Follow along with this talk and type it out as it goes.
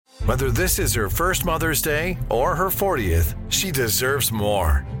Whether this is her first Mother's Day or her 40th, she deserves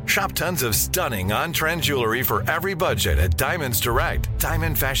more. Shop tons of stunning on-trend jewelry for every budget at Diamonds Direct.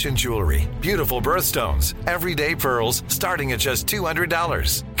 Diamond fashion jewelry, beautiful birthstones, everyday pearls starting at just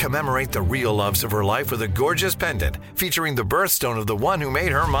 $200. Commemorate the real loves of her life with a gorgeous pendant featuring the birthstone of the one who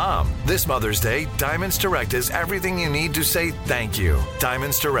made her mom. This Mother's Day, Diamonds Direct is everything you need to say thank you.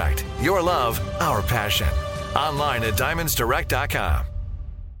 Diamonds Direct. Your love, our passion. Online at DiamondsDirect.com.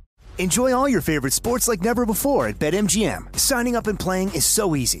 Enjoy all your favorite sports like never before at BetMGM. Signing up and playing is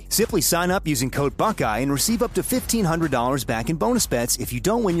so easy. Simply sign up using code Buckeye and receive up to $1,500 back in bonus bets if you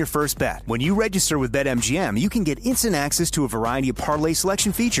don't win your first bet. When you register with BetMGM, you can get instant access to a variety of parlay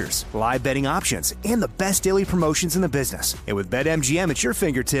selection features, live betting options, and the best daily promotions in the business. And with BetMGM at your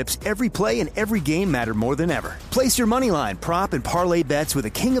fingertips, every play and every game matter more than ever. Place your moneyline, prop, and parlay bets with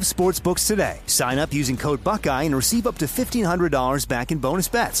the king of sportsbooks today. Sign up using code Buckeye and receive up to $1,500 back in bonus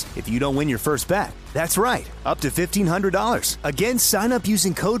bets if you don't win your first bet. That's right, up to $1,500. Again, sign up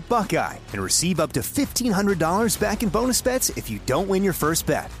using code Buckeye and receive up to $1,500 back in bonus bets if you don't win your first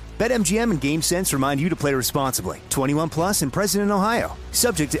bet. BetMGM and GameSense remind you to play responsibly. 21 plus and present in Ohio.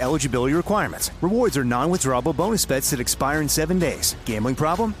 Subject to eligibility requirements. Rewards are non-withdrawable bonus bets that expire in 7 days. Gambling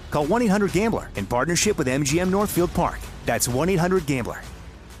problem? Call 1-800-GAMBLER in partnership with MGM Northfield Park. That's 1-800-GAMBLER.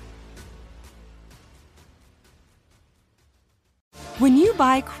 When you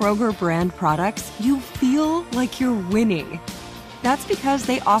buy Kroger brand products, you feel like you're winning. That's because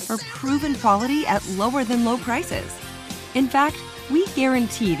they offer proven quality at lower than low prices. In fact, we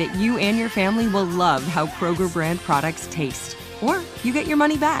guarantee that you and your family will love how Kroger brand products taste, or you get your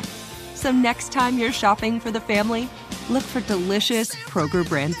money back. So next time you're shopping for the family, look for delicious Kroger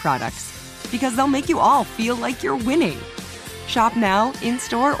brand products, because they'll make you all feel like you're winning. Shop now,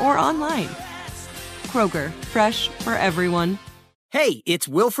 in-store, or online. Kroger, fresh for everyone. Hey, it's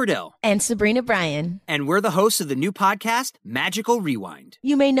Will Friedle. And Sabrina Bryan. And we're the hosts of the new podcast, Magical Rewind.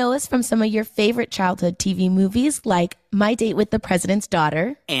 You may know us from some of your favorite childhood TV movies like My Date with the President's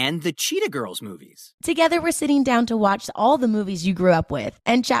Daughter. And the Cheetah Girls movies. Together, we're sitting down to watch all the movies you grew up with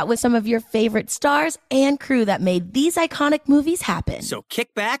and chat with some of your favorite stars and crew that made these iconic movies happen. So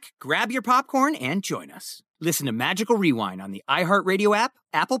kick back, grab your popcorn, and join us. Listen to Magical Rewind on the iHeartRadio app,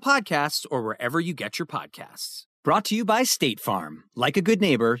 Apple Podcasts, or wherever you get your podcasts. Brought to you by State Farm. Like a good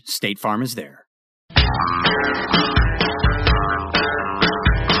neighbor, State Farm is there.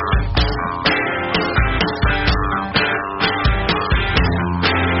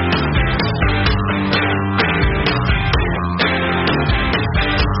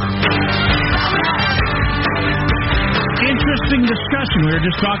 Interesting discussion. We were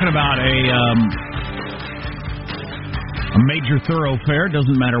just talking about a major thoroughfare,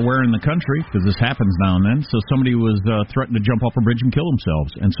 doesn't matter where in the country, because this happens now and then. So somebody was threatened to jump off a bridge and kill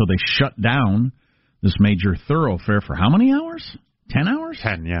themselves. And so they shut down this major thoroughfare for how many hours? 10 hours?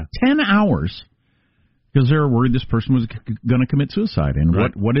 10, yeah. 10 hours. Because they were worried this person was going to commit suicide. And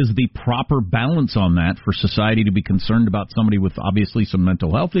right. what is the proper balance on that for society to be concerned about somebody with obviously some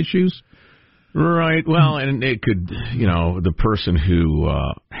mental health issues? Right. Well, and it could, the person who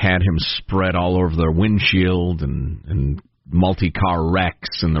had him spread all over their windshield and multi-car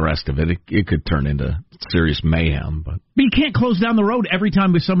wrecks and the rest of it, it could turn into serious mayhem. But you can't close down the road every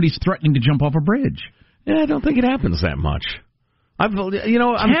time somebody's threatening to jump off a bridge. Yeah, I don't think it happens that much. 10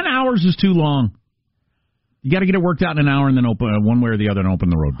 hours is too long. You got to get it worked out in an hour and then open one way or the other and open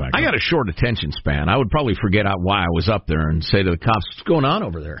the road back. I got a short attention span. I would probably forget out why I was up there and say to the cops, "What's going on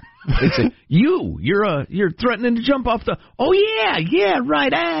over there?" They'd say, "You're threatening to jump off the." Oh yeah,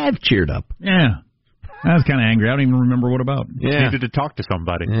 right. I've cheered up. Yeah, I was kind of angry. I don't even remember what about. Yeah, needed to talk to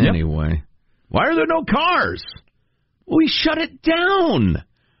somebody. Anyway, Why are there no cars? We shut it down.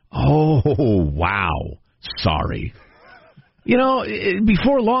 Oh wow, sorry. You know,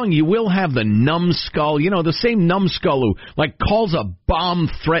 before long, you will have the numbskull, the same numbskull who, calls a bomb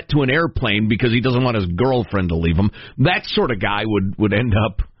threat to an airplane because he doesn't want his girlfriend to leave him. That sort of guy would end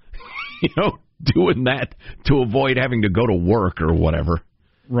up, doing that to avoid having to go to work or whatever.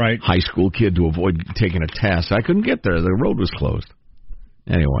 Right. High school kid to avoid taking a test. I couldn't get there. The road was closed.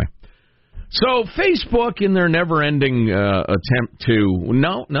 Anyway. So Facebook, in their never-ending attempt to,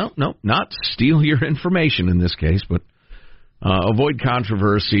 not steal your information in this case, but avoid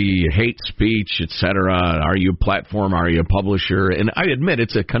controversy, hate speech, etc. Are you a platform? Are you a publisher? And I admit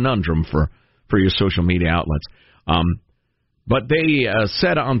it's a conundrum for your social media outlets. But they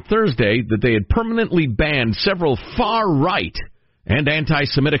said on Thursday that they had permanently banned several far-right and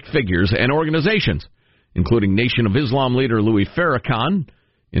anti-Semitic figures and organizations, including Nation of Islam leader Louis Farrakhan,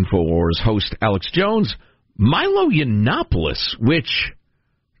 InfoWars host Alex Jones, Milo Yiannopoulos, which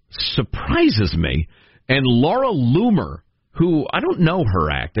surprises me. And Laura Loomer, who I don't know her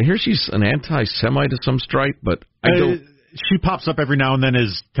act. I hear she's an anti-Semite of some stripe, but I don't. She pops up every now and then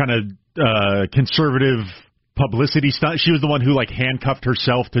as kind of conservative publicity stunt. She was the one who handcuffed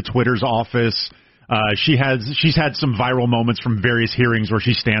herself to Twitter's office. She's had some viral moments from various hearings where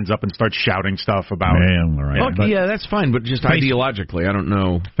she stands up and starts shouting stuff about. Yeah, that's fine, but just ideologically, I don't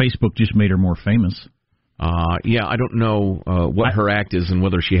know. Facebook just made her more famous. I don't know what her act is and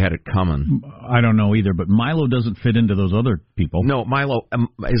whether she had it coming. I don't know either, but Milo doesn't fit into those other people. No, Milo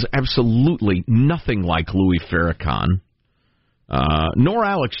is absolutely nothing like Louis Farrakhan, nor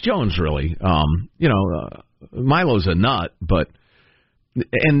Alex Jones, really. Milo's a nut, but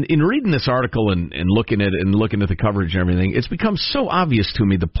and in reading this article and looking at the coverage and everything, it's become so obvious to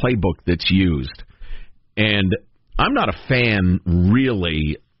me the playbook that's used. And I'm not a fan,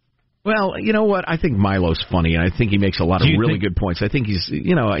 really. Well, you know what? I think Milo's funny, and I think he makes a lot of really good points. I think he's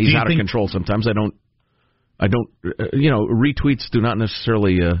out of control sometimes. I don't. Retweets do not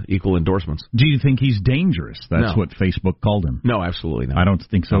necessarily equal endorsements. Do you think he's dangerous? That's what Facebook called him. No, absolutely not. I don't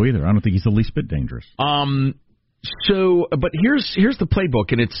think so either. I don't think he's the least bit dangerous. But here's the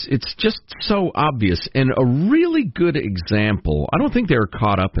playbook, and it's just so obvious, and a really good example. I don't think they're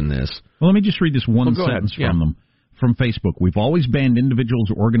caught up in this. Well, let me just read this one sentence from them. From Facebook, we've always banned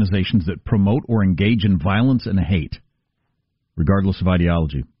individuals or organizations that promote or engage in violence and hate, regardless of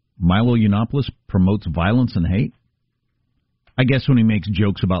ideology. Milo Yiannopoulos promotes violence and hate? I guess when he makes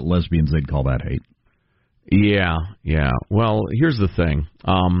jokes about lesbians, they'd call that hate. Yeah. Well, here's the thing.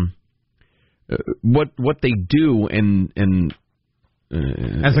 What they do, and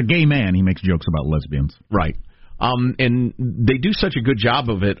as a gay man, he makes jokes about lesbians. Right. And they do such a good job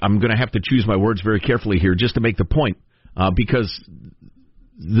of it, I'm going to have to choose my words very carefully here just to make the point, because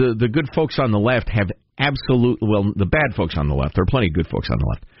the good folks on the left have the bad folks on the left, there are plenty of good folks on the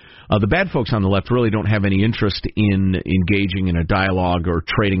left. The bad folks on the left really don't have any interest in engaging in a dialogue or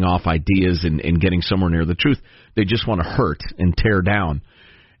trading off ideas and getting somewhere near the truth. They just want to hurt and tear down.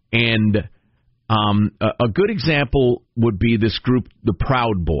 And a good example would be this group, the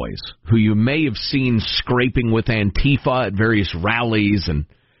Proud Boys, who you may have seen scraping with Antifa at various rallies,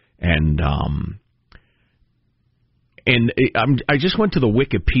 I just went to the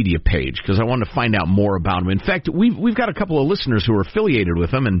Wikipedia page because I wanted to find out more about them. In fact, we've got a couple of listeners who are affiliated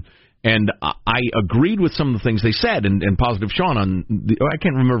with them, and I agreed with some of the things they said. And Positive Sean I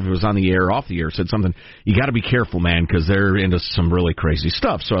can't remember if it was on the air or off the air, said something. You got to be careful, man, because they're into some really crazy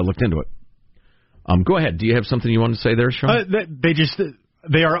stuff. So I looked into it. Go ahead. Do you have something you want to say there, Sean?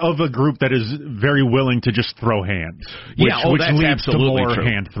 They are of a group that is very willing to just throw hands. Which leads to more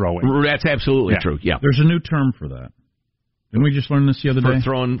hand throwing. That's absolutely true. Yeah. There's a new term for that. Didn't we just learn this the other day?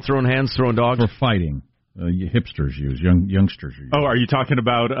 Throwing hands, throwing dogs? For fighting. Hipsters use, youngsters use. Oh, are you talking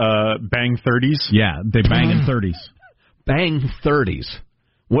about bang 30s? Yeah, they bang in 30s. Bang 30s.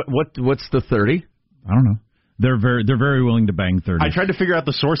 What's the 30? I don't know. They're very willing to bang 30s. I tried to figure out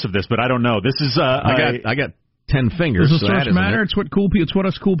the source of this, but I don't know. This is I got 10 fingers. Does the source matter? It's what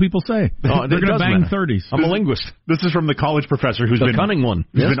us cool people say. Oh, they're going to bang 30s. I'm a linguist. This is from the college professor who's been cunning one.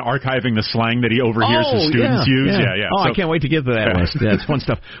 Who's been archiving the slang that he overhears his students use. Yeah. Oh, I can't wait to get to that list. Yeah, it's fun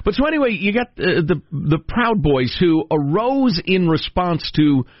stuff. But so anyway, you got the Proud Boys who arose in response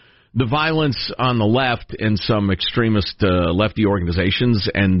to the violence on the left and some extremist lefty organizations,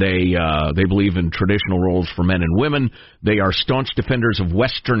 and they believe in traditional roles for men and women. They are staunch defenders of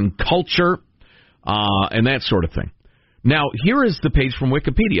Western culture and that sort of thing. Now, here is the page from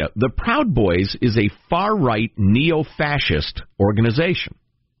Wikipedia. The Proud Boys is a far-right neo-fascist organization.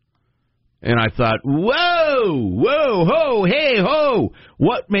 And I thought, whoa, ho, hey, ho,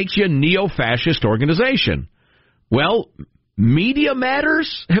 what makes you a neo-fascist organization? Well, Media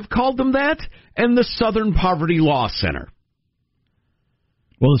Matters have called them that, and the Southern Poverty Law Center.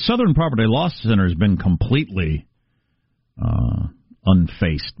 Well, the Southern Poverty Law Center has been completely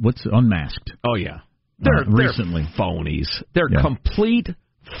unfaced. Unmasked? Oh, yeah. They're phonies. They're complete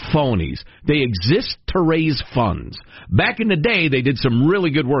phonies. They exist to raise funds. Back in the day, they did some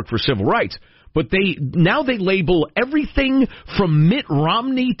really good work for civil rights. But now they label everything from Mitt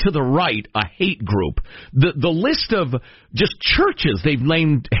Romney to the right a hate group. The list of just churches they've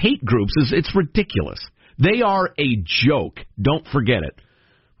named hate groups it's ridiculous. They are a joke. Don't forget it.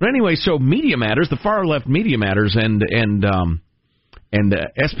 But anyway, so Media Matters, the far left Media Matters, and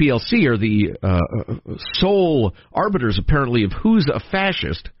SPLC are the sole arbiters apparently of who's a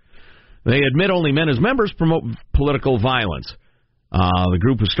fascist. They admit only men as members promote political violence. The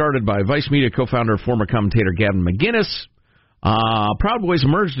group was started by Vice Media co-founder, former commentator Gavin McInnes. Proud Boys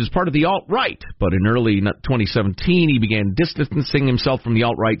emerged as part of the alt-right, but in early 2017, he began distancing himself from the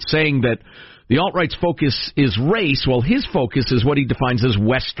alt-right, saying that the alt-right's focus is race, while his focus is what he defines as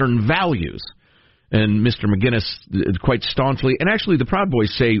Western values. And Mr. McGinnis quite staunchly, and actually the Proud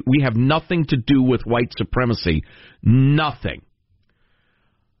Boys say, we have nothing to do with white supremacy. Nothing.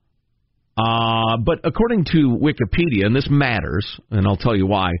 But according to Wikipedia, and this matters, and I'll tell you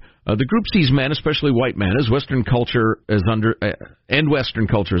why, the group sees men, especially white men, as Western culture is under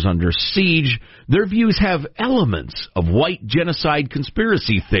siege. Their views have elements of white genocide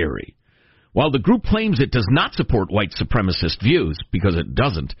conspiracy theory. While the group claims it does not support white supremacist views, because it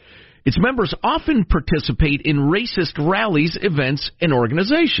doesn't, its members often participate in racist rallies, events, and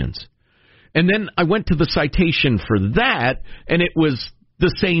organizations. And then I went to the citation for that, and it was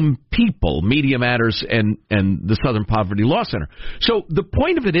the same people, Media Matters and the Southern Poverty Law Center. So the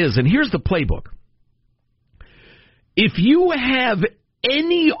point of it is, and here's the playbook, if you have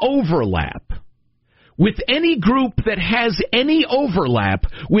any overlap with any group that has any overlap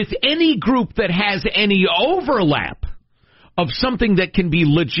with any group that has any overlap of something that can be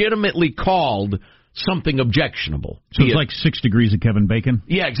legitimately called something objectionable. So it's like 6 degrees of Kevin Bacon?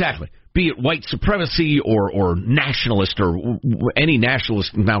 Yeah, exactly. Be it white supremacy or nationalist, or any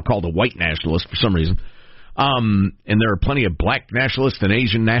nationalist now called a white nationalist for some reason. And there are plenty of black nationalists and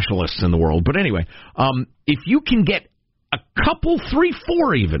Asian nationalists in the world. But anyway, if you can get a couple, 3,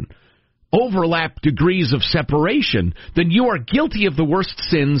 4 even, overlap degrees of separation, then you are guilty of the worst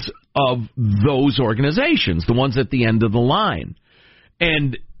sins of those organizations, the ones at the end of the line.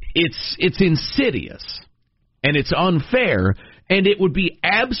 And it's insidious, and it's unfair, and it would be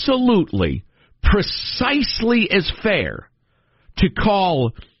absolutely, precisely as fair to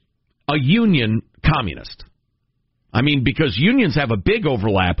call a union communist. I mean, because unions have a big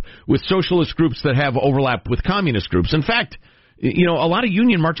overlap with socialist groups that have overlap with communist groups. In fact, you know, a lot of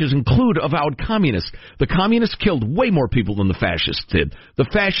union marches include avowed communists. The communists killed way more people than the fascists did. The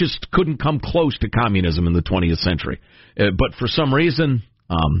fascists couldn't come close to communism in the 20th century. But for some reason,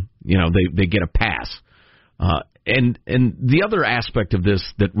 they get a pass. And the other aspect of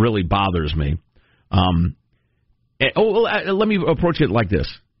this that really bothers me, let me approach it like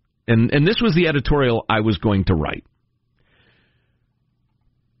this. And this was the editorial I was going to write.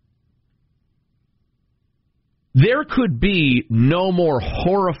 There could be no more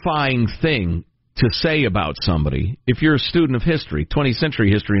horrifying thing to say about somebody, if you're a student of history, 20th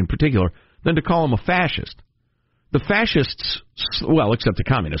century history in particular, than to call them a fascist. The fascists, well, except the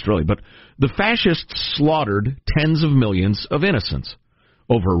communists, really, but the fascists slaughtered tens of millions of innocents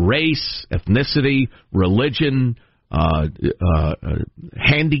over race, ethnicity, religion,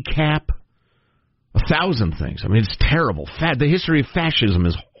 handicap, 1,000 things. I mean, it's terrible. The history of fascism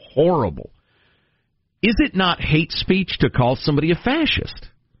is horrible. Is it not hate speech to call somebody a fascist?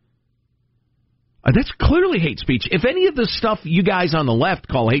 That's clearly hate speech. If any of the stuff you guys on the left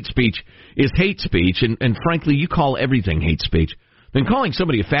call hate speech is hate speech, and frankly, you call everything hate speech, then calling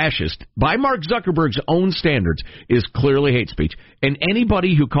somebody a fascist, by Mark Zuckerberg's own standards, is clearly hate speech. And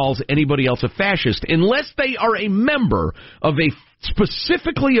anybody who calls anybody else a fascist, unless they are a member of a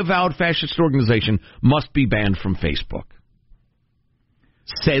specifically avowed fascist organization, must be banned from Facebook.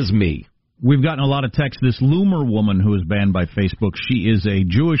 Says me. We've gotten a lot of texts. This Loomer woman who is banned by Facebook, she is a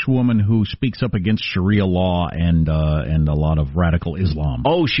Jewish woman who speaks up against Sharia law and a lot of radical Islam.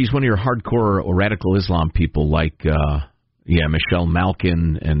 Oh, she's one of your hardcore or radical Islam people like, Michelle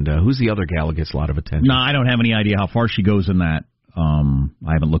Malkin, and who's the other gal who gets a lot of attention? No, I don't have any idea how far she goes in that.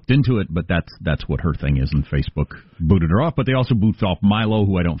 I haven't looked into it, but that's what her thing is, and Facebook booted her off. But they also booted off Milo,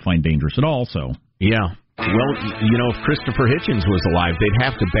 who I don't find dangerous at all, so. Yeah. Well, if Christopher Hitchens was alive, they'd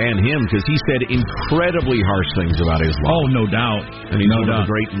have to ban him because he said incredibly harsh things about Islam. Oh, no doubt. And he's one of the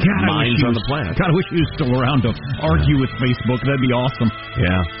great minds on the planet. God, I wish he was still around to argue with Facebook. That'd be awesome.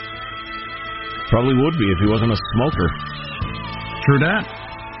 Yeah. Probably would be if he wasn't a smoker. True that.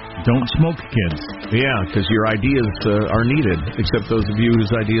 Don't smoke, kids. Yeah, because your ideas are needed, except those of you whose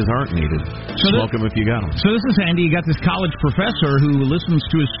ideas aren't needed. Smoke them if you got them. So this is Andy. You got this college professor who listens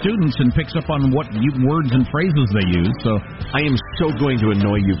to his students and picks up on what words and phrases they use. So I am so going to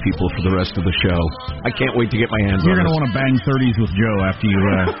annoy you people for the rest of the show. I can't wait to get my hands on it. You're going to want to bang 30s with Joe after you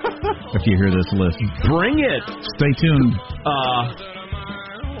hear this list. Bring it. Stay tuned.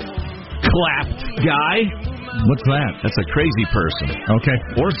 Clapped guy. What's that? That's a crazy person. Okay.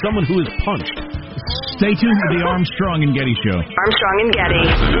 Or someone who is punched. Stay tuned to the Armstrong and Getty Show. Armstrong and Getty.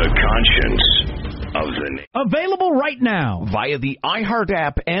 The conscience of the nation. Available right now via the iHeart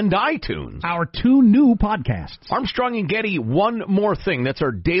app and iTunes. Our 2 new podcasts. Armstrong and Getty, One More Thing. That's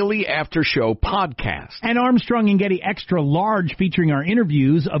our daily after-show podcast. And Armstrong and Getty Extra Large, featuring our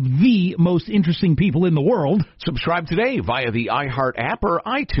interviews of the most interesting people in the world. Subscribe today via the iHeart app or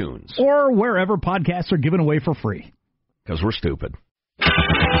iTunes. Or wherever podcasts are given away for free. Because we're stupid.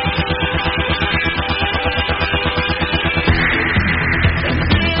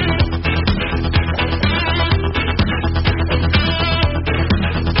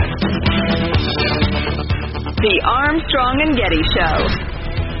 The Armstrong and Getty Show.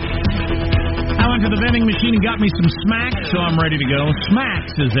 I went to the vending machine and got me some Smacks, so I'm ready to go.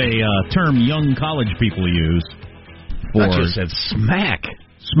 Smacks is a term young college people use. I just said smack.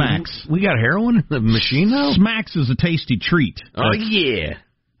 Smacks. We got heroin in the machine now? Smacks is a tasty treat. Oh, yeah.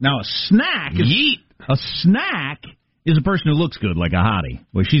 Now, a snack is a person who looks good, like a hottie.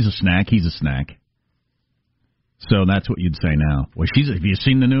 Well, she's a snack, he's a snack. So that's what you'd say now. Well, have you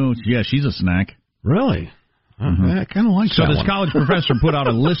seen the news? Yeah, she's a snack. Really? I kind of like that. So this college professor put out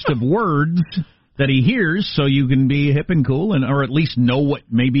a list of words that he hears so you can be hip and cool, or at least know what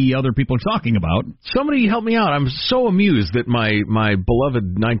maybe other people are talking about. Somebody help me out. I'm so amused that my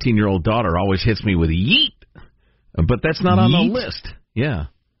beloved 19-year-old daughter always hits me with yeet. But that's not on the list. Yeah.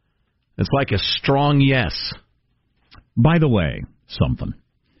 It's like a strong yes. By the way, something.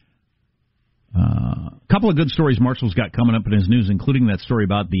 A couple of good stories Marshall's got coming up in his news, including that story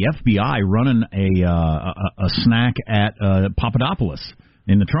about the FBI running a snack at Papadopoulos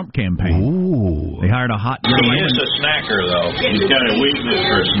in the Trump campaign. Ooh. They hired a hot young man. He is a snacker, though. He's got a weakness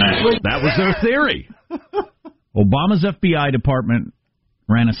for a snack. That was their theory. Obama's FBI department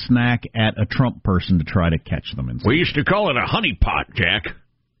ran a snack at a Trump person to try to catch them. We used to call it a honeypot, Jack.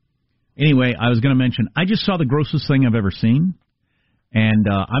 Anyway, I was going to mention, I just saw the grossest thing I've ever seen. And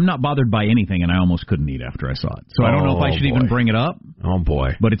I'm not bothered by anything, and I almost couldn't eat after I saw it. So I don't know if I should even bring it up. Oh,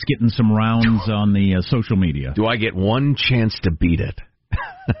 boy. But it's getting some rounds on the social media. Do I get one chance to beat it?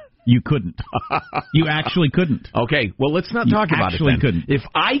 You couldn't. You actually couldn't. Okay, well, let's not talk about it then. Couldn't. If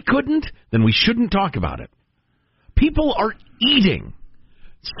I couldn't, then we shouldn't talk about it. People are eating.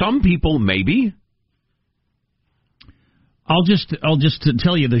 Some people, maybe. I'll just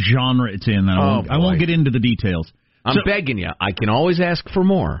tell you the genre it's in. I won't get into the details. I'm begging you. I can always ask for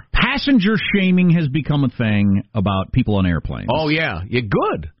more. Passenger shaming has become a thing about people on airplanes. Oh, yeah. You're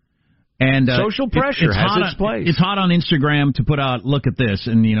good. And social pressure has its place. It's hot on Instagram to put out, look at this,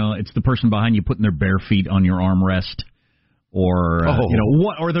 and, it's the person behind you putting their bare feet on your armrest. Or,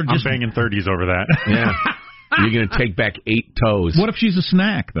 or they're just... I'm banging 30s over that. Yeah. You're going to take back 8 toes. What if she's a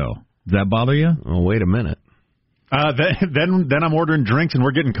snack, though? Does that bother you? Oh, wait a minute. Then I'm ordering drinks and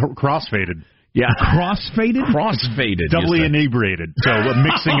we're getting crossfaded. Yeah. Crossfaded? Crossfaded. Doubly inebriated. So a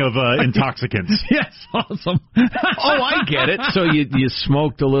mixing of intoxicants. Yes, awesome. Oh, I get it. So you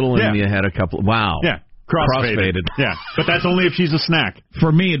smoked a little and you had a couple. Wow. Yeah. Crossfaded. Yeah. But that's only if she's a snack.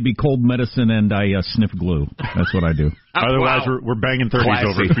 For me, it'd be cold medicine and I sniff glue. That's what I do. Otherwise, we're banging 30s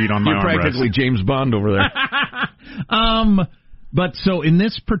over feet on my armrest. You're practically James Bond over there. But so in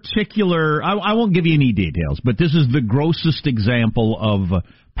this particular, I won't give you any details, but this is the grossest example of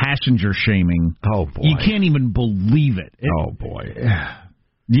passenger shaming. Oh, boy. You can't even believe it. Oh, boy.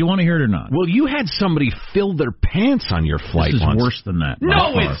 Do you want to hear it or not? Well, you had somebody fill their pants on your flight This is once. worse than that.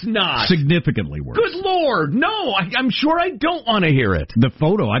 No, it's not. Significantly worse. Good Lord. No, I'm sure I don't want to hear it. The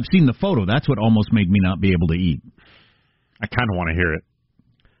photo, I've seen the photo. That's what almost made me not be able to eat. I kind of want to hear it.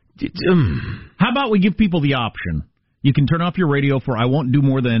 How about we give people the option? You can turn off your radio for, I won't do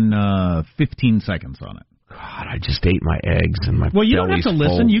more than 15 seconds on it. God, I just ate my eggs and my Well, you don't have to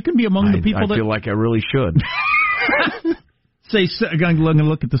listen. You can be among the people I feel like I really should. I'm going to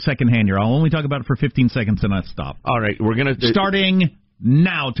look at the second hand here. I'll only talk about it for 15 seconds and I stop. All right, we're going to... Starting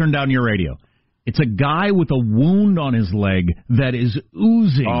now, turn down your radio. It's a guy with a wound on his leg that is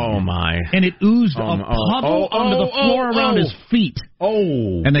oozing. Oh, my. And it oozed a puddle onto the floor around his feet.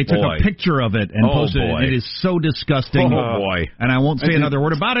 Oh, and they took a picture of it and posted it. It is so disgusting. Oh, boy. And I won't say another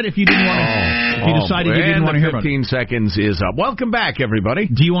word about it if you didn't want to. If you decided you didn't want to hear about it. 15 seconds is up. Welcome back, everybody.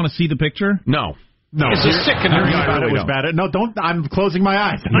 Do you want to see the picture? No. It's a sickener. It was bad. No, don't. I'm closing my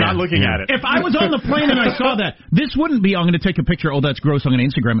eyes. I'm not looking at it. If I was on the plane and I saw that, this wouldn't be, I'm going to take a picture, oh, that's gross, I'm going to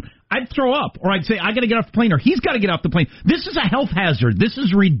Instagram it. I'd throw up, or I'd say, I got to get off the plane, or he's got to get off the plane. This is a health hazard. This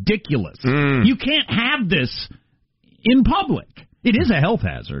is ridiculous. You can't have this in public. It is a health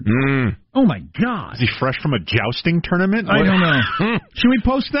hazard. Oh, my God. Is he fresh from a jousting tournament? I don't know. Should we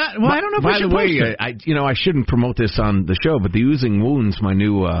post that? Well, I don't know if we should post it. By the way, I shouldn't promote this on the show, but the Oozing Wounds, my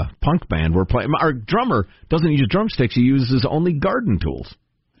new punk band, we're playing. Our drummer doesn't use drumsticks. He uses only garden tools.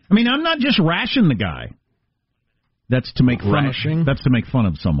 I mean, I'm not just rashing the guy. That's to make fun. That's to make fun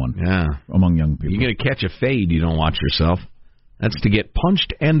of someone. Yeah, among young people. You're gonna catch a fade. You don't watch yourself. That's to get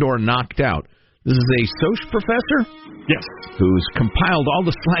punched and/or knocked out. This is a Soch professor. Yes, who's compiled all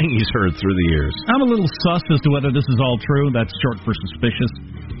the slang he's heard through the years. I'm a little sus as to whether this is all true. That's short for suspicious.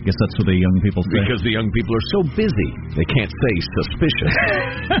 I guess that's what the young people say. Because the young people are so busy, they can't say suspicious.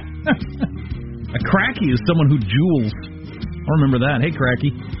 A cracky is someone who jewels. I remember that. Hey,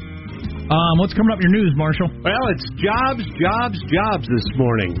 cracky. What's coming up in your news, Marshall? Well, it's jobs this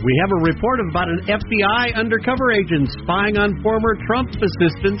morning. We have a report about an FBI undercover agent spying on former Trump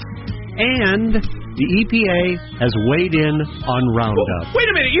assistants, and the EPA has weighed in on Roundup. Wait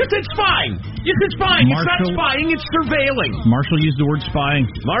a minute, you said spying. You said spying. It's not spying, it's surveilling. Marshall used the word spying.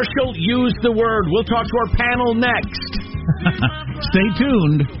 Marshall used the word. We'll talk to our panel next. Stay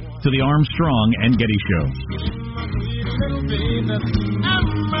tuned to the Armstrong and Getty Show.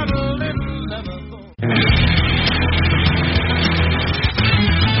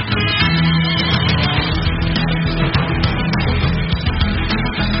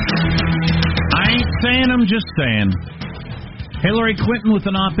 I'm just saying. Hillary Clinton with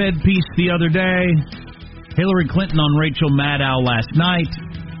an op-ed piece the other day. Hillary Clinton on Rachel Maddow last night.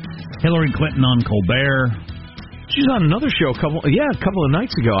 Hillary Clinton on Colbert. She's on another show a couple of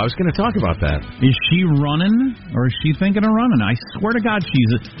nights ago. I was going to talk about that. Is she running, or is she thinking of running? I swear to God,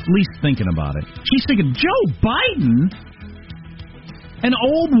 she's at least thinking about it. She's thinking, Joe Biden? An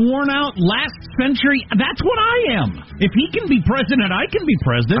old, worn-out, last-century... That's what I am. If he can be president, I can be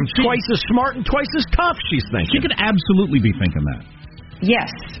president. I'm twice as smart and twice as tough, she's thinking. She could absolutely be thinking that.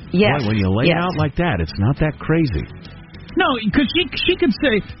 Yes. Boy, when you lay it out like that, it's not that crazy. No, because she could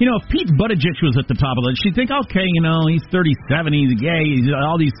say, if Pete Buttigieg was at the top of it, she'd think, okay, he's 37, he's gay, he's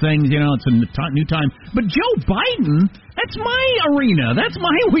all these things, it's a new time. But Joe Biden, that's my arena. That's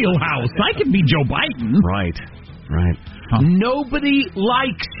my wheelhouse. I could be Joe Biden. Right. Huh. Nobody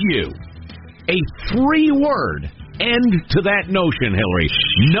likes you. A 3-word end to that notion, Hillary.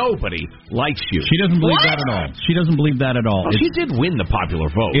 Nobody likes you. She doesn't believe that at all. She doesn't believe that at all. Well, she did win the popular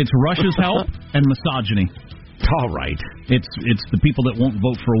vote. It's Russia's help and misogyny. All right. It's the people that won't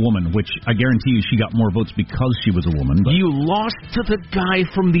vote for a woman, which I guarantee you she got more votes because she was a woman. But you lost to the guy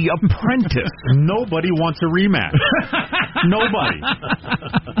from The Apprentice. Nobody wants a rematch. Nobody.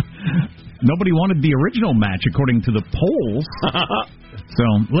 Nobody wanted the original match, according to the polls. So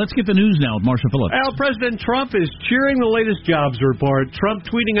let's get the news now with Marshall Phillips. Well, President Trump is cheering the latest jobs report. Trump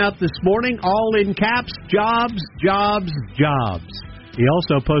tweeting out this morning, all in caps, jobs. He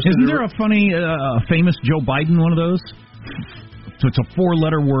also posted... Isn't there a funny, famous Joe Biden one of those? So it's a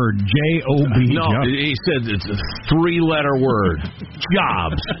 4-letter word, J-O-B. No, he said it's a 3-letter word.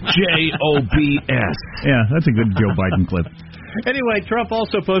 Jobs, J-O-B-S. Yeah, that's a good Joe Biden clip. Anyway, Trump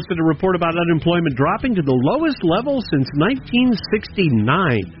also posted a report about unemployment dropping to the lowest level since 1969.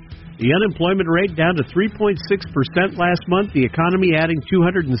 The unemployment rate down to 3.6% last month, the economy adding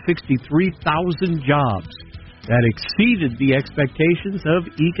 263,000 jobs. That exceeded the expectations of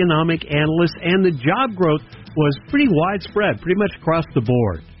economic analysts, and the job growth was pretty widespread, pretty much across the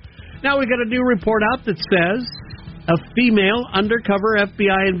board. Now we got a new report out that says a female undercover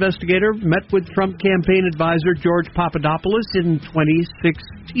FBI investigator met with Trump campaign advisor George Papadopoulos in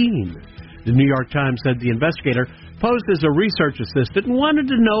 2016. The New York Times said the investigator posed as a research assistant and wanted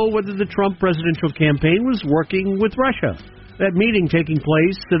to know whether the Trump presidential campaign was working with Russia. That meeting taking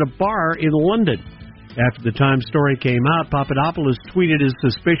place at a bar in London. After the Times story came out, Papadopoulos tweeted his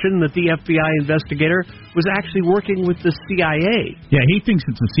suspicion that the FBI investigator was actually working with the CIA. Yeah, he thinks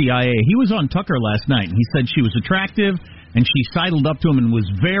it's the CIA. He was on Tucker last night, and he said she was attractive, and she sidled up to him and was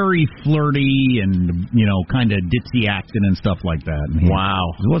very flirty and, kind of ditzy acting and stuff like that. And wow.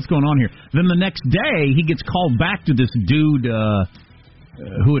 What's going on here? Then the next day, he gets called back to this dude...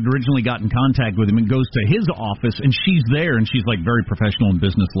 who had originally got in contact with him, and goes to his office, and she's there, and she's like very professional and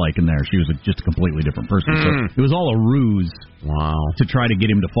businesslike in there. She was just a completely different person. So it was all a ruse to try to get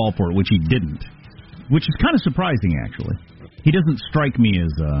him to fall for it, which he didn't. Which is kind of surprising, actually. He doesn't strike me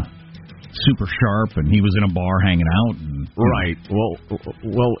as super sharp, and he was in a bar hanging out. And, right.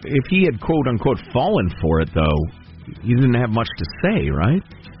 Well, if he had quote-unquote fallen for it, though, he didn't have much to say, right?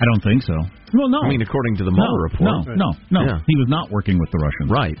 I don't think so. Well, no. I mean, according to the Mueller report. No. Yeah. He was not working with the Russians.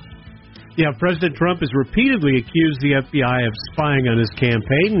 Right. Yeah, President Trump has repeatedly accused the FBI of spying on his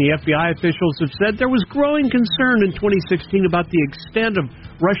campaign. The FBI officials have said there was growing concern in 2016 about the extent of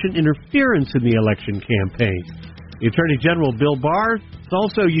Russian interference in the election campaign. The Attorney General, Bill Barr, has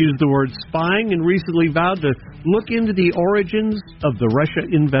also used the word spying and recently vowed to look into the origins of the Russia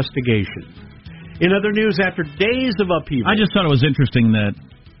investigation. In other news, after days of upheaval... I just thought it was interesting that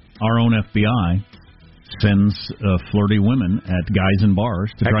our own FBI sends flirty women at guys in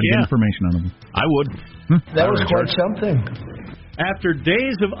bars to try to get information out of them. I would. That was quite something. After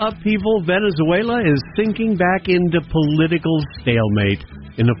days of upheaval, Venezuela is sinking back into political stalemate.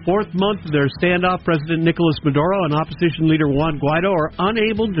 In the fourth month of their standoff, President Nicolas Maduro and opposition leader Juan Guaido are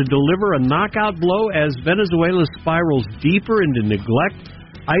unable to deliver a knockout blow as Venezuela spirals deeper into neglect,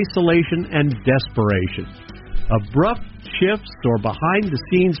 isolation, and desperation. Abrupt shifts or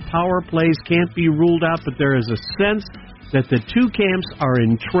behind-the-scenes power plays can't be ruled out, but there is a sense that the two camps are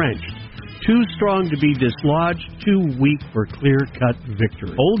entrenched, too strong to be dislodged, too weak for clear-cut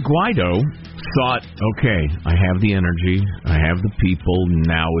victory. Old Guaido thought, okay, I have the energy, I have the people,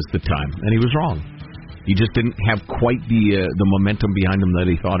 now is the time. And he was wrong. He just didn't have quite the momentum behind him that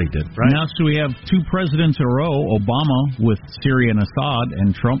he thought he did. Right? Now, so we have two presidents in a row, Obama with Syria and Assad,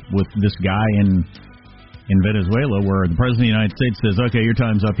 and Trump with this guy in Venezuela, where the President of the United States says, okay, your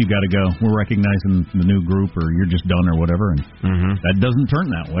time's up, you got to go. We're recognizing the new group, or you're just done, or whatever. And that doesn't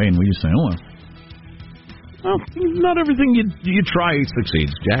turn that way, and we just say, oh, well, not everything you try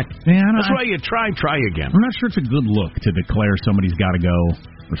succeeds, Jack. Yeah, that's why you try again. I'm not sure it's a good look to declare somebody's got to go,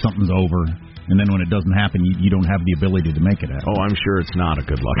 or something's over, and then when it doesn't happen, you don't have the ability to make it happen. Oh, I'm sure it's not a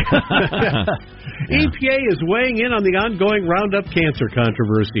good look. EPA is weighing in on the ongoing Roundup cancer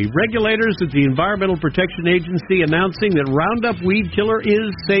controversy. Regulators at the Environmental Protection Agency announcing that Roundup weed killer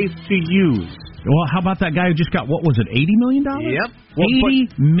is safe to use. Well, how about that guy who just got, what was it, $80 million? Yep.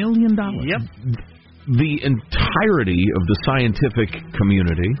 $80 million. Yep. The entirety of the scientific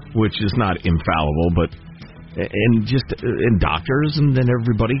community, which is not infallible, but and doctors and then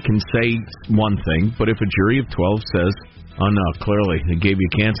everybody can say one thing, but if a jury of 12 says, oh no, clearly it gave you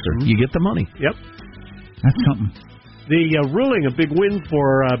cancer, you get the money. Yep. That's something. The ruling, a big win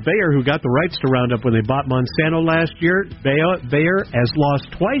for Bayer, who got the rights to Roundup when they bought Monsanto last year. Bayer has lost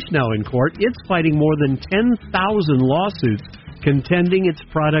twice now in court. It's fighting more than 10,000 lawsuits contending its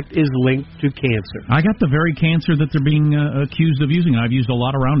product is linked to cancer. I got the very cancer that they're being accused of using. I've used a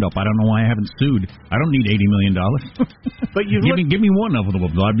lot of Roundup. I don't know why I haven't sued. I don't need $80 million. But give me one of them.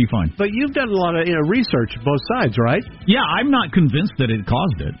 I'd be fine. But you've done a lot of research both sides, right? Yeah, I'm not convinced that it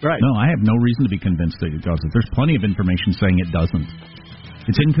caused it. Right. No, I have no reason to be convinced that it caused it. There's plenty of information saying it doesn't.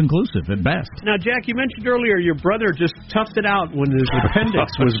 It's inconclusive at best. Now, Jack, you mentioned earlier your brother just toughed it out when his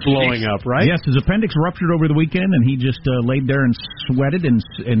appendix was blowing up, right? Yes, his appendix ruptured over the weekend, and he just laid there and sweated and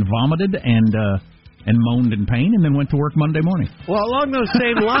vomited and moaned in pain, and then went to work Monday morning. Well, along those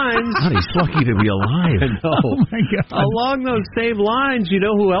same lines... God, he's lucky to be alive. I know. Oh, my God. Along those same lines, you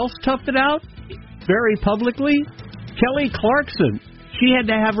know who else toughed it out very publicly? Kelly Clarkson. She had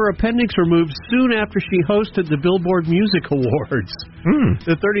to have her appendix removed soon after she hosted the Billboard Music Awards.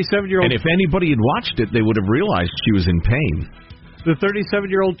 The 37-year-old... And if anybody had watched it, they would have realized she was in pain. The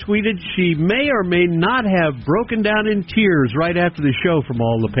 37-year-old tweeted she may or may not have broken down in tears right after the show from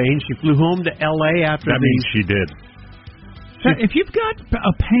all the pain. She flew home to L.A. after That means she did. If you've got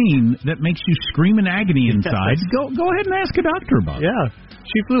a pain that makes you scream in agony inside, go ahead and ask a doctor about it. Yeah.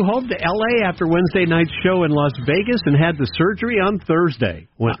 She flew home to L.A. after Wednesday night's show in Las Vegas and had the surgery on Thursday.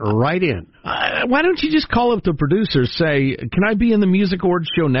 Went right in. Why don't you just call up the producer, say, can I be in the Music Awards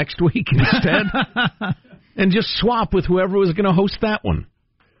show next week instead? And just swap with whoever was going to host that one.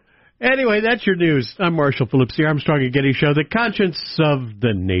 Anyway, that's your news. I'm Marshall Phillips, the Armstrong and Getty Show, the conscience of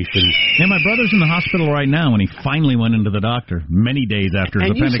the nation. Yeah, my brother's in the hospital right now, and he finally went into the doctor many days after his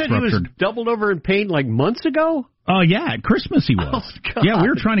appendix ruptured. And you said he was doubled over in pain like months ago? Oh, yeah, at Christmas he was. Oh, God. Yeah, we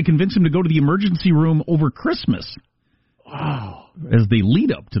were trying to convince him to go to the emergency room over Christmas. Wow. As the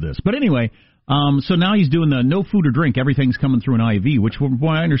lead up to this. But anyway, so now he's doing the no food or drink, everything's coming through an IV, which from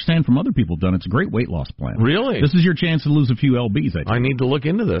what I understand from other people done, it's a great weight loss plan. Really? This is your chance to lose a few lbs, I think. I need to look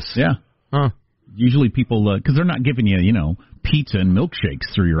into this. Yeah. Huh. Usually people, because they're not giving you, pizza and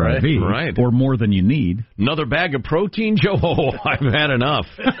milkshakes through your IV. Right. Or more than you need. Another bag of protein, Joe? Oh, I've had enough.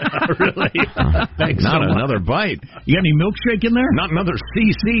 Really? Thanks. Not another bite. You got any milkshake in there? Not another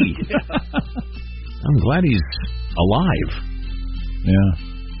CC. I'm glad he's alive. Yeah.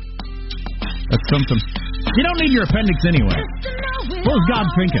 That's something. You don't need your appendix anyway. What was God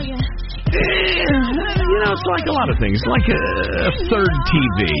thinking? It's like a lot of things. Like a third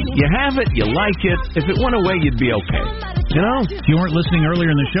TV. You have it, you like it. If it went away, you'd be okay. If you weren't listening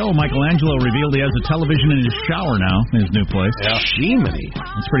earlier in the show, Michelangelo revealed he has a television in his shower now in his new place. Yeah. Shimmy.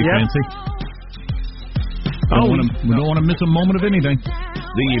 That's pretty fancy. We don't want to miss a moment of anything.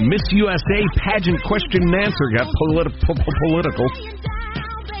 The Miss USA pageant question and answer got political.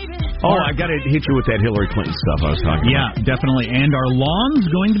 Oh, I got to hit you with that Hillary Clinton stuff I was talking about. Yeah, definitely. And are lawns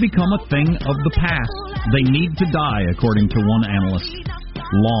going to become a thing of the past? They need to die, according to one analyst.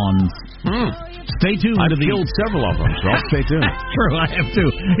 lawns. Stay tuned. I've killed several of them, so I'll stay tuned. True, I have too.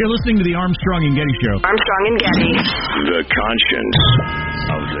 You're listening to the Armstrong and Getty Show. Armstrong and Getty. The conscience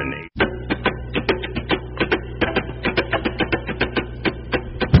of the nation.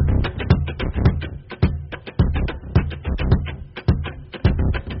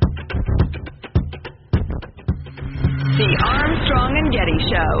 The Armstrong and Getty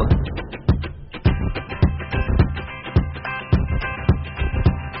Show.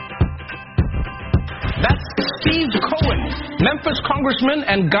 That's Steve Cohen, Memphis congressman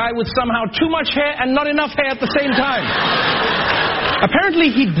and guy with somehow too much hair and not enough hair at the same time. Apparently,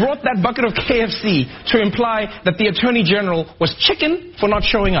 he brought that bucket of KFC to imply that the Attorney General was chicken for not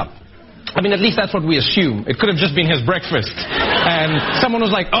showing up. I mean, at least that's what we assume. It could have just been his breakfast. And someone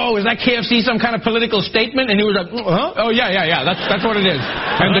was like, oh, is that KFC some kind of political statement? And he was like, huh? Oh, yeah, that's what it is.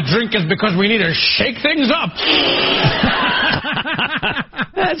 And the drink is because we need to shake things up.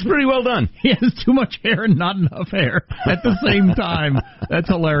 That's pretty well done. He has too much hair and not enough hair at the same time. That's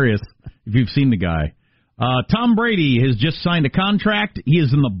hilarious, if you've seen the guy. Tom Brady has just signed a contract. He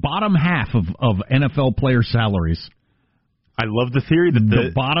is in the bottom half of NFL player salaries. I love the theory that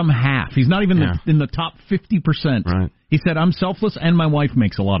the bottom half. He's not even in the top 50%. Right. He said, I'm selfless and my wife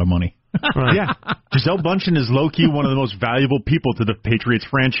makes a lot of money. Right. Yeah. Gisele Bündchen is low-key one of the most valuable people to the Patriots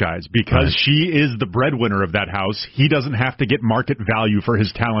franchise because she is the breadwinner of that house. He doesn't have to get market value for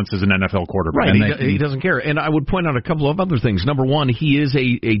his talents as an NFL quarterback. Right. He doesn't care. And I would point out a couple of other things. Number one, he is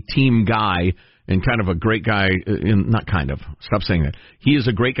a team guy and kind of a great guy. Stop saying that. He is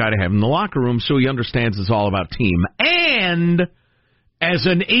a great guy to have in the locker room, so he understands it's all about team. And as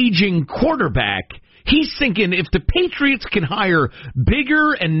an aging quarterback, he's thinking if the Patriots can hire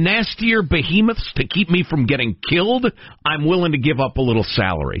bigger and nastier behemoths to keep me from getting killed, I'm willing to give up a little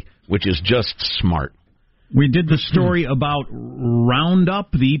salary, which is just smart. We did the story about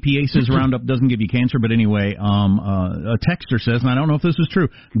Roundup. The EPA says Roundup doesn't give you cancer, but anyway, a texter says, and I don't know if this is true,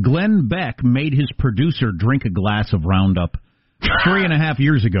 Glenn Beck made his producer drink a glass of Roundup 3.5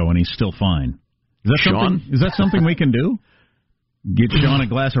 years ago, and he's still fine. Is that something we can do? Get Sean a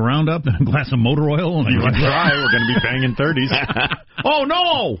glass of Roundup and a glass of motor oil? And you can try. We're going to be banging 30s. Oh,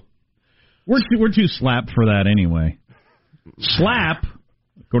 no! We're too slapped for that anyway. Slap,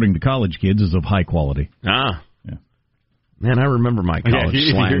 according to college kids, is of high quality. Yeah. Man, I remember my college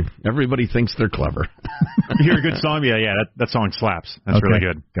slang. Everybody thinks they're clever. You hear a good song? Yeah, that song slaps. That's really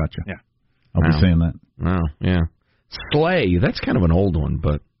good. Gotcha. Yeah. I'll be saying that. Oh, yeah. Slay. That's kind of an old one,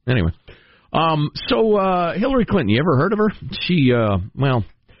 but anyway. So Hillary Clinton, you ever heard of her? She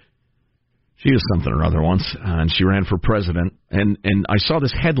is something or other once, and she ran for president. And I saw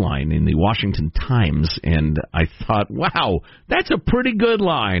this headline in the Washington Times, and I thought, wow, that's a pretty good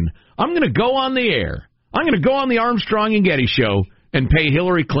line. I'm going to go on the air. I'm going to go on the Armstrong and Getty show and pay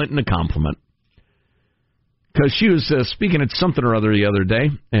Hillary Clinton a compliment. Because she was speaking at something or other the other day,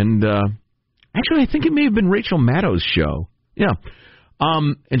 and actually I think it may have been Rachel Maddow's show. Yeah.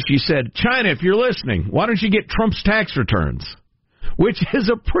 And she said, China, if you're listening, why don't you get Trump's tax returns? Which is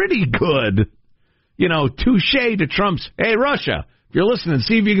a pretty good, touche to Trump's, hey, Russia, if you're listening,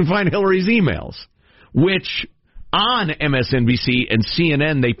 see if you can find Hillary's emails. Which, on MSNBC and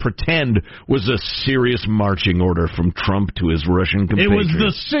CNN, they pretend was a serious marching order from Trump to his Russian compatriots. It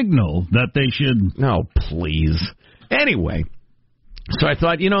was the signal that they should... No, please. Anyway, so I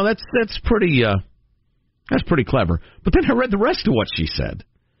thought, that's pretty... That's pretty clever. But then I read the rest of what she said.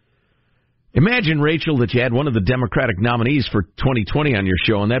 Imagine, Rachel, that you had one of the Democratic nominees for 2020 on your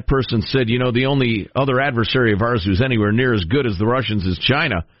show, and that person said, the only other adversary of ours who's anywhere near as good as the Russians is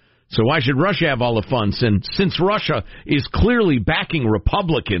China. So why should Russia have all the fun? Since Russia is clearly backing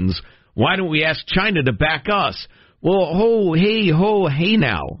Republicans, why don't we ask China to back us? Well, hey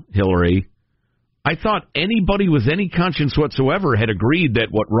now, Hillary. I thought anybody with any conscience whatsoever had agreed that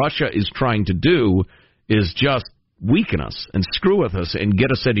what Russia is trying to do is just weaken us and screw with us and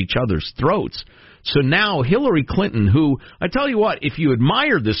get us at each other's throats. So now Hillary Clinton, who, I tell you what, if you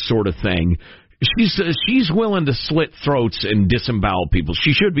admire this sort of thing, she's willing to slit throats and disembowel people.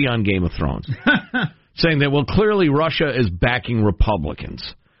 She should be on Game of Thrones. Saying that, well, clearly Russia is backing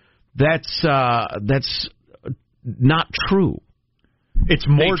Republicans. That's not true. It's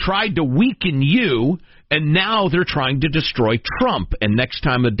more. They tried to weaken you, and now they're trying to destroy Trump. And next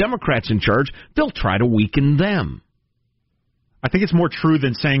time the Democrats in charge, they'll try to weaken them. I think it's more true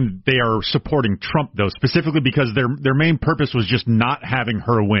than saying they are supporting Trump, though, specifically because their main purpose was just not having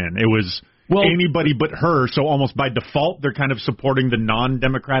her win. It was anybody but her, so almost by default, they're kind of supporting the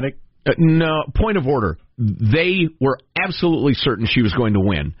non-Democratic No, point of order. They were absolutely certain she was going to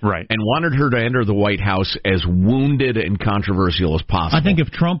win, right, and wanted her to enter the White House as wounded and controversial as possible. I think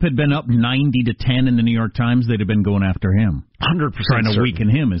if Trump had been up 90-10 in the New York Times, they'd have been going after him. 100% trying to certain. weaken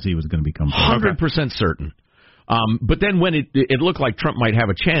him as he was going to become president. 100% certain. But then when it looked like Trump might have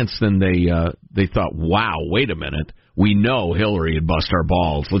a chance, then they thought, wow, wait a minute. We know Hillary would bust our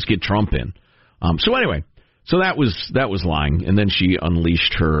balls. Let's get Trump in. So anyway, so that was lying. And then she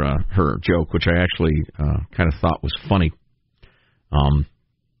unleashed her joke, which I actually kind of thought was funny.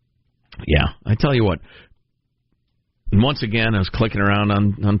 Yeah, I tell you what. And once again, I was clicking around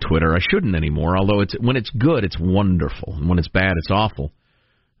on Twitter. I shouldn't anymore, although when it's good, it's wonderful. And when it's bad, it's awful.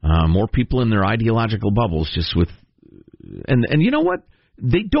 More people in their ideological bubbles just with... And you know what?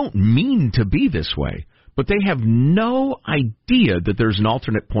 They don't mean to be this way, but they have no idea that there's an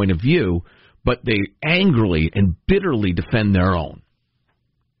alternate point of view, but they angrily and bitterly defend their own.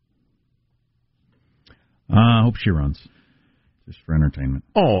 I hope she runs. Just for entertainment.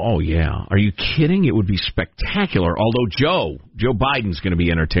 Oh, yeah. Are you kidding? It would be spectacular. Although Joe Biden's going to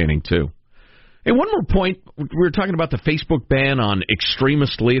be entertaining, too. Hey, one more point. We were talking about the Facebook ban on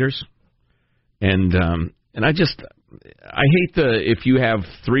extremist leaders. And I hate if you have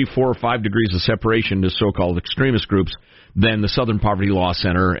 3, 4, or 5 degrees of separation to so-called extremist groups, then the Southern Poverty Law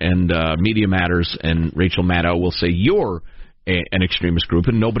Center and Media Matters and Rachel Maddow will say you're an extremist group,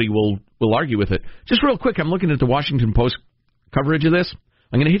 and nobody will argue with it. Just real quick, I'm looking at the Washington Post coverage of this.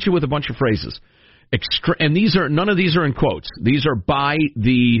 I'm going to hit you with a bunch of phrases. And none of these are in quotes. These are by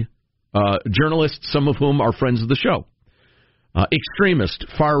the journalists, some of whom are friends of the show. Extremist,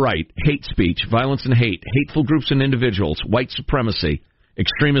 far right, hate speech, violence and hate, hateful groups and individuals, white supremacy,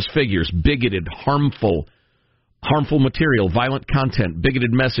 extremist figures, bigoted, harmful material, violent content,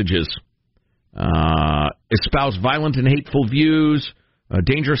 bigoted messages, espouse violent and hateful views,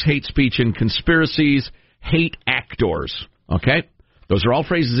 dangerous hate speech and conspiracies, hate actors. Okay? Those are all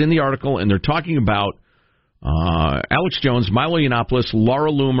phrases in the article, and they're talking about Alex Jones, Milo Yiannopoulos,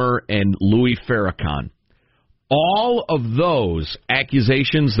 Laura Loomer, and Louis Farrakhan. All of those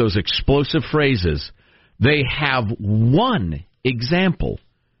accusations, those explosive phrases, they have one example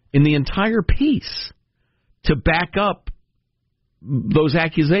in the entire piece to back up those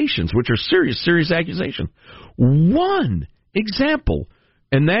accusations, which are serious accusations. One example,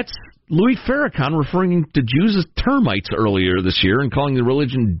 and that's Louis Farrakhan referring to Jews as termites earlier this year and calling the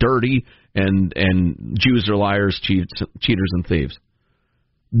religion dirty and Jews are liars, cheaters, and thieves.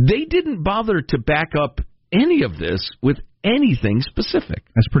 They didn't bother to back up any of this with anything specific.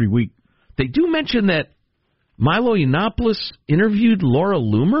 That's pretty weak. They do mention that Milo Yiannopoulos interviewed Laura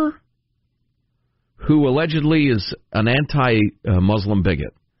Loomer, who allegedly is an anti-Muslim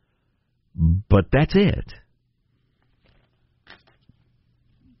bigot. But that's it.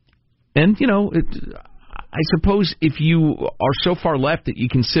 And, I suppose if you are so far left that you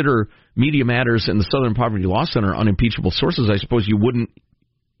consider Media Matters and the Southern Poverty Law Center unimpeachable sources, I suppose you wouldn't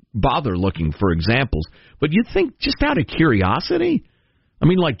bother looking for examples. But you'd think just out of curiosity? I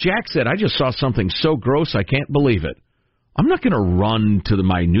mean, like Jack said, I just saw something so gross I can't believe it. I'm not going to run to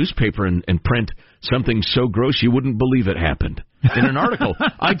my newspaper and print something so gross you wouldn't believe it happened in an article.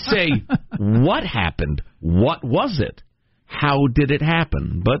 I'd say, what happened? What was it? How did it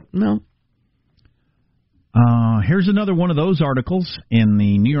happen? But no. Here's another one of those articles in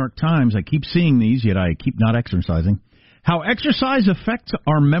the New York Times. I keep seeing these, yet I keep not exercising. How exercise affects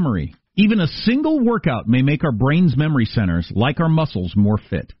our memory. Even a single workout may make our brain's memory centers, like our muscles, more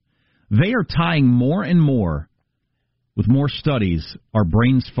fit. They are tying more and more, with more studies, our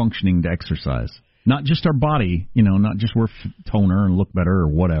brain's functioning to exercise. Not just our body, not just wear toner and look better or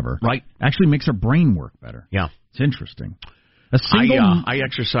whatever. Right. Actually makes our brain work better. Yeah. It's interesting. I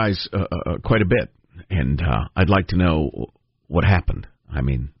exercise quite a bit, and I'd like to know what happened. I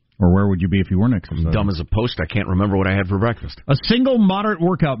mean... Or where would you be if you weren't exercising? Dumb as a post, I can't remember what I had for breakfast. A single moderate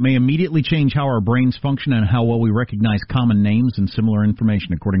workout may immediately change how our brains function and how well we recognize common names and similar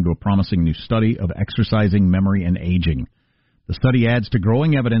information, according to a promising new study of exercising, memory, and aging. The study adds to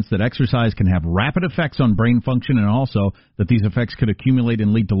growing evidence that exercise can have rapid effects on brain function, and also that these effects could accumulate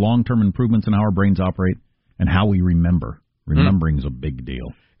and lead to long-term improvements in how our brains operate and how we remember. Remembering is a big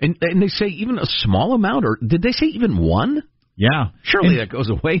deal. And they say even a small amount, or did they say even one? Yeah. Surely that goes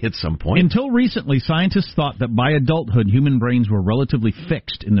away at some point. Until recently, scientists thought that by adulthood, human brains were relatively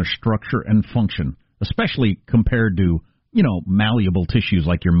fixed in their structure and function, especially compared to, malleable tissues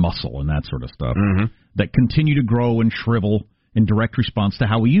like your muscle and that sort of stuff, that continue to grow and shrivel in direct response to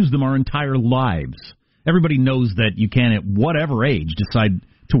how we use them our entire lives. Everybody knows that you can, at whatever age, decide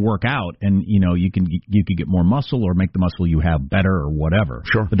to work out, and you could get more muscle or make the muscle you have better or whatever.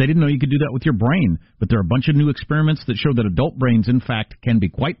 Sure. But they didn't know you could do that with your brain. But there are a bunch of new experiments that show that adult brains, in fact, can be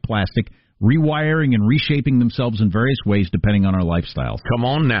quite plastic, rewiring and reshaping themselves in various ways depending on our lifestyles. Come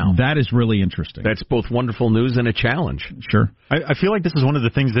on now. That is really interesting. That's both wonderful news and a challenge. Sure. I feel like this is one of the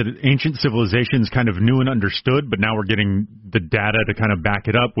things that ancient civilizations kind of knew and understood, but now we're getting the data to kind of back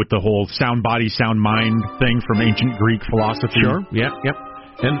it up with the whole sound body, sound mind thing from ancient Greek philosophy. Sure. Yep.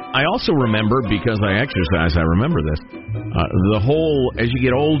 And I also remember, because I exercise, I remember this, the whole, as you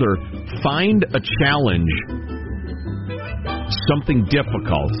get older, find a challenge, something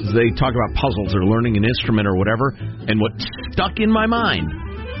difficult. They talk about puzzles or learning an instrument or whatever, and what stuck in my mind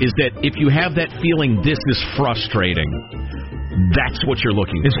is that if you have that feeling, this is frustrating, that's what you're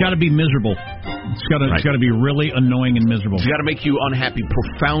looking for. It's got to be miserable. It's got to be really annoying and miserable. It's got to make you unhappy,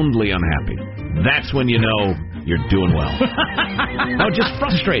 profoundly unhappy. That's when you know you're doing well. No, just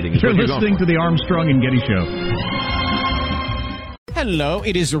frustrating. You're listening to the Armstrong and Getty Show. Hello,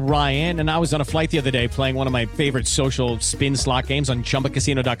 it is Ryan, and I was on a flight the other day playing one of my favorite social spin slot games on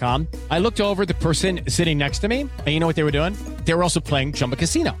ChumbaCasino.com. I looked over at the person sitting next to me, and you know what they were doing? They were also playing Chumba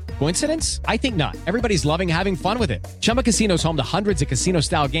Casino. Coincidence? I think not. Everybody's loving having fun with it. Chumba Casino is home to hundreds of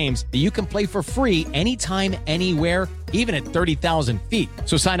casino-style games that you can play for free anytime, anywhere, even at 30,000 feet.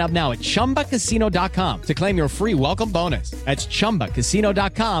 So sign up now at ChumbaCasino.com to claim your free welcome bonus. That's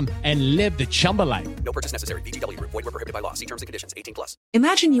ChumbaCasino.com and live the Chumba life. No purchase necessary. VGW. Void where prohibited by law. See terms and conditions. 18+.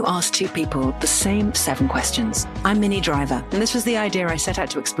 Imagine you ask two people the same 7 questions. I'm Minnie Driver, and this was the idea I set out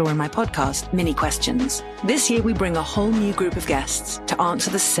to explore in my podcast, Minnie Questions. This year, we bring a whole new group of guests to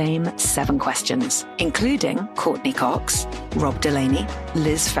answer the same 7 questions, including Courtney Cox, Rob Delaney,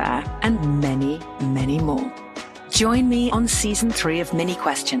 Liz Phair, and many, many more. Join me on Season 3 of Minnie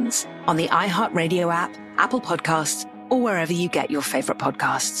Questions on the iHeartRadio app, Apple Podcasts, or wherever you get your favorite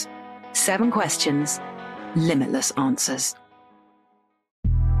podcasts. 7 questions, limitless answers.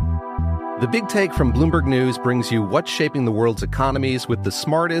 The Big Take from Bloomberg News brings you what's shaping the world's economies with the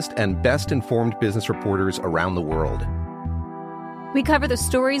smartest and best-informed business reporters around the world. We cover the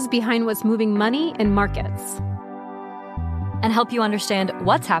stories behind what's moving money and markets, and help you understand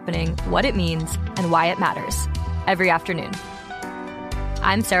what's happening, what it means, and why it matters every afternoon.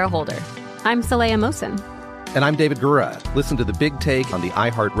 I'm Sarah Holder. I'm Saleha Mohsin. And I'm David Gura. Listen to The Big Take on the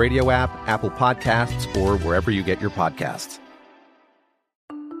iHeartRadio app, Apple Podcasts, or wherever you get your podcasts.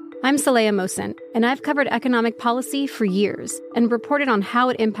 I'm Saleha Mohsin, and I've covered economic policy for years and reported on how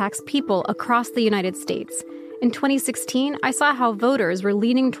it impacts people across the United States. In 2016, I saw how voters were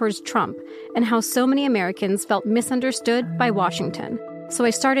leaning towards Trump and how so many Americans felt misunderstood by Washington. So I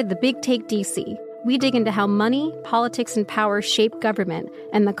started The Big Take DC. We dig into how money, politics, and power shape government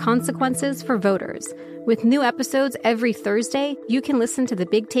and the consequences for voters. With new episodes every Thursday, you can listen to The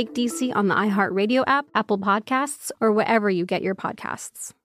Big Take DC on the iHeartRadio app, Apple Podcasts, or wherever you get your podcasts.